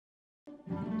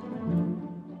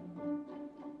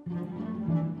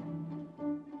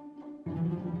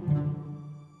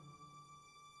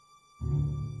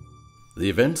The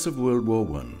events of World War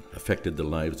I affected the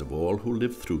lives of all who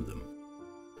lived through them.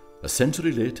 A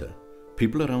century later,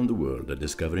 people around the world are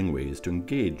discovering ways to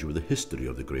engage with the history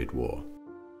of the Great War.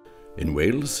 In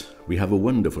Wales, we have a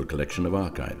wonderful collection of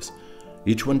archives,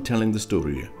 each one telling the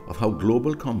story of how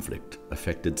global conflict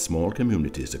affected small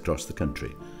communities across the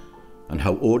country and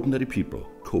how ordinary people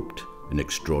coped in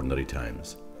extraordinary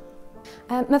times.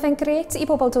 Mae fe'n gret I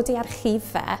bobl dod I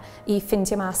archifau I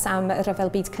ffindio mas am y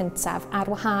Rhyfel byd cyntaf ar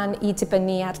wahân I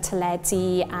dibynnu ar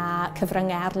teledu a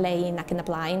cyfryngau ar-lein ac yn y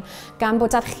blaen, gan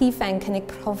bod archifau'n cynnig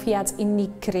profiad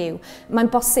unigryw. Mae'n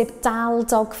bosib dal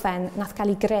dogfen nath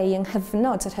gael ei greu yng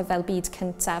nghyfnod y Rhyfel byd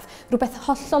cyntaf, rhywbeth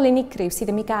hollol unigryw sydd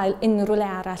ddim I gael unrhyw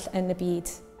le arall yn y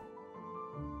byd.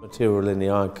 Material in the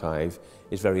archive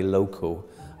is very local.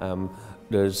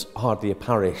 There's hardly a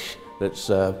parish that's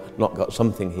not got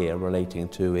something here relating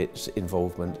to its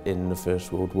involvement in the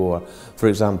First World War. For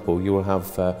example, you will have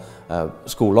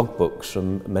school logbooks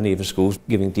from many of the schools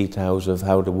giving details of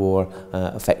how the war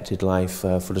affected life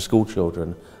for the school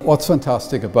children. What's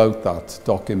fantastic about that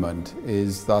document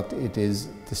is that it is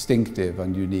distinctive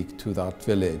and unique to that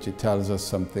village. It tells us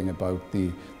something about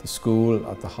the school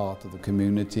at the heart of the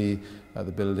community,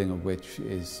 the building of which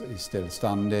is still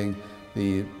standing.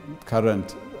 The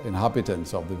current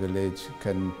inhabitants of the village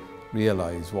can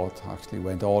realise what actually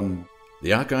went on.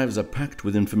 The archives are packed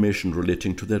with information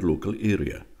relating to their local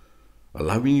area,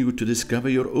 allowing you to discover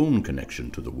your own connection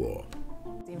to the war.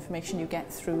 The information you get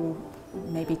through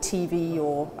maybe TV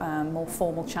or more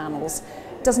formal channels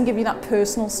doesn't give you that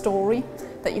personal story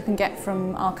that you can get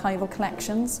from archival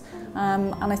collections,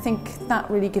 and I think that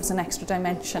really gives an extra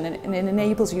dimension and it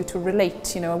enables you to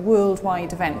relate, a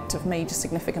worldwide event of major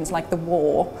significance like the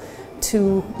war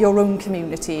to your own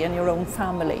community and your own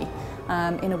family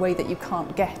in a way that you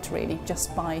can't get really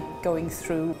just by going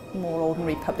through more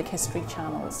ordinary public history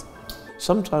channels.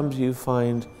 Sometimes you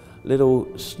find little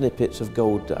snippets of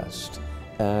gold dust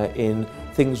in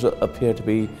things that appear to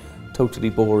be totally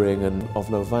boring and of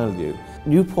no value.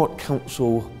 Newport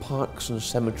Council Parks and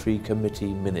Cemetery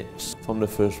Committee minutes from the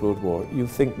First World War you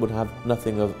think would have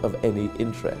nothing of any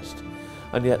interest,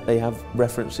 and yet they have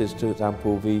references to, for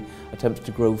example, the attempts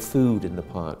to grow food in the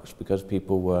parks because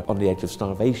people were on the edge of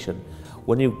starvation.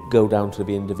 When you go down to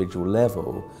the individual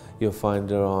level, you'll find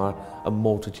there are a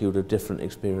multitude of different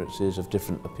experiences, of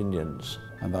different opinions.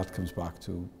 And that comes back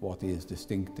to what is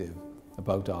distinctive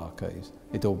about archives.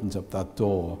 It opens up that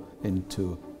door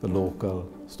into the local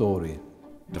story.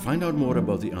 To find out more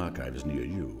about the archives near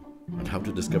you and how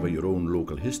to discover your own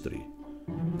local history,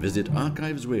 visit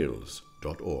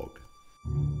archiveswales.org.